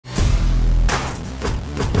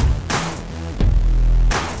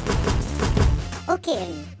Okey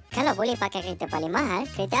Ernie, kalau boleh pakai kereta paling mahal,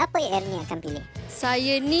 kereta apa Ernie akan pilih?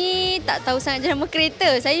 Saya ni tak tahu sangat nama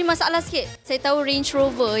kereta. Saya ni masalah sikit. Saya tahu Range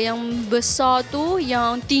Rover yang besar tu,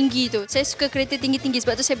 yang tinggi tu. Saya suka kereta tinggi-tinggi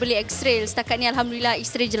sebab tu saya beli X-Trail. Setakat ni Alhamdulillah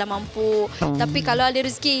X-Trail je lah mampu. Tapi kalau ada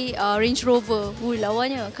rezeki, Range Rover.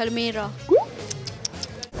 Lawannya, kalau merah.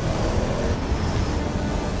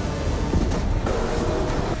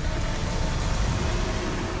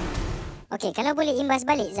 Okey, kalau boleh imbas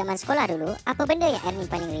balik zaman sekolah dulu, apa benda yang Ernie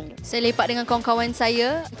paling rindu? Saya lepak dengan kawan-kawan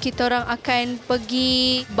saya. Kita orang akan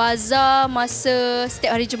pergi bazar masa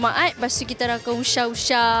setiap hari Jumaat. Lepas tu kita orang akan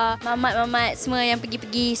usah-usah. Mamat-mamat semua yang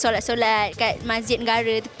pergi-pergi solat-solat kat Masjid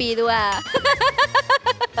Negara tepi tu lah.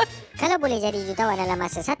 Kalau boleh jadi jutawan dalam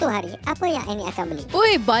masa satu hari, apa yang Ernie akan beli?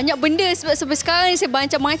 Ui, banyak benda sebab sampai sekarang ni saya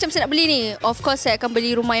macam-macam saya nak beli ni. Of course, saya akan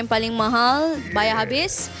beli rumah yang paling mahal, bayar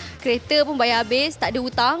habis. Kereta pun bayar habis, tak ada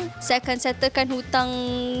hutang. Saya akan settlekan hutang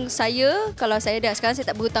saya. Kalau saya dah, sekarang saya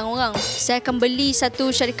tak berhutang orang. Saya akan beli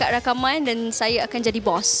satu syarikat rakaman dan saya akan jadi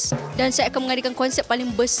bos. Dan saya akan mengadakan konsep paling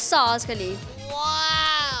besar sekali.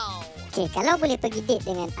 Wow! Okey, kalau boleh pergi date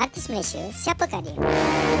dengan artis Malaysia, siapakah dia?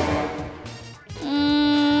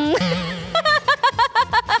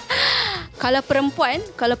 Kalau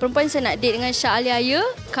perempuan saya nak date dengan Syah Aliaya.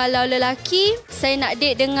 Kalau lelaki, saya nak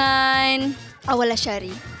date dengan Awal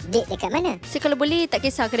Asyari. Date dekat mana? Saya kalau boleh tak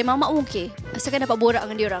kisah, kedai mamak pun okey. Asalkan dapat borak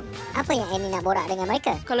dengan dia orang. Apa yang Ernie nak borak dengan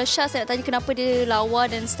mereka? Kalau Syah, saya nak tanya kenapa dia lawa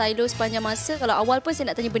dan stylo sepanjang masa. Kalau Awal pun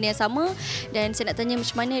saya nak tanya benda yang sama. Dan saya nak tanya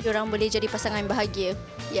macam mana dia orang boleh jadi pasangan yang bahagia.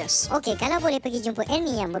 Yes. Okey, kalau boleh pergi jumpa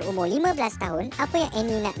Ernie yang berumur 15 tahun, apa yang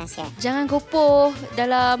Ernie nak nasihat? Jangan gopoh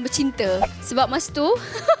dalam bercinta. Sebab masa tu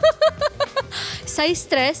saya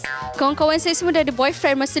stres. Kawan-kawan saya semua dah ada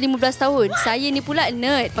boyfriend masa 15 tahun. Saya ni pula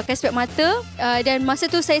nerd, pakai spek mata. Dan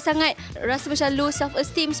masa tu saya sangat rasa macam low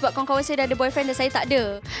self-esteem sebab kawan-kawan saya dah ada boyfriend dan saya tak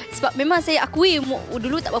ada. Sebab memang saya akui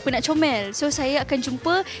dulu tak berapa nak comel. So saya akan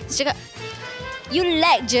jumpa, saya cakap, you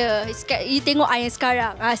like je. You tengok I yang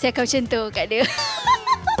sekarang. Saya akan macam tu kat dia.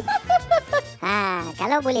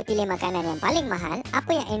 Kalau boleh pilih makanan yang paling mahal, apa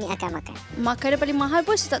yang Ernie akan makan? Makanan paling mahal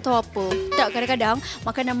pun saya tak tahu apa. Tak, kadang-kadang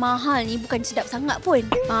makanan mahal ni bukan sedap sangat pun.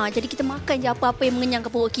 Jadi kita makan je apa-apa yang mengenyangkan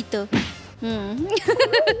perut kita.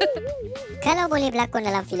 Kalau boleh berlakon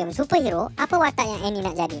dalam filem superhero, apa watak yang Ernie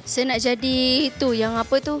nak jadi? Saya nak jadi tu, yang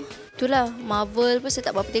apa tu? Itulah, Marvel pun saya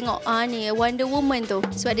tak berapa tengok. Ni Wonder Woman tu.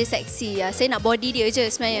 Sebab dia seksi. Saya nak body dia je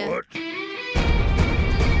sebenarnya.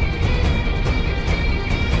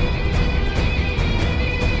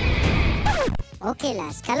 Okey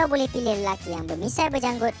Las, kalau boleh pilih lelaki yang bermisai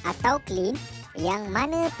berjanggut atau clean, yang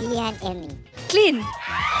mana pilihan Ernie? Clean.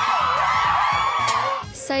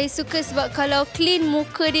 Saya suka sebab kalau clean,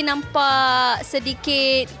 muka dia nampak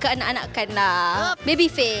sedikit keanak-anakan lah. Baby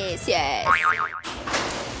face, yes.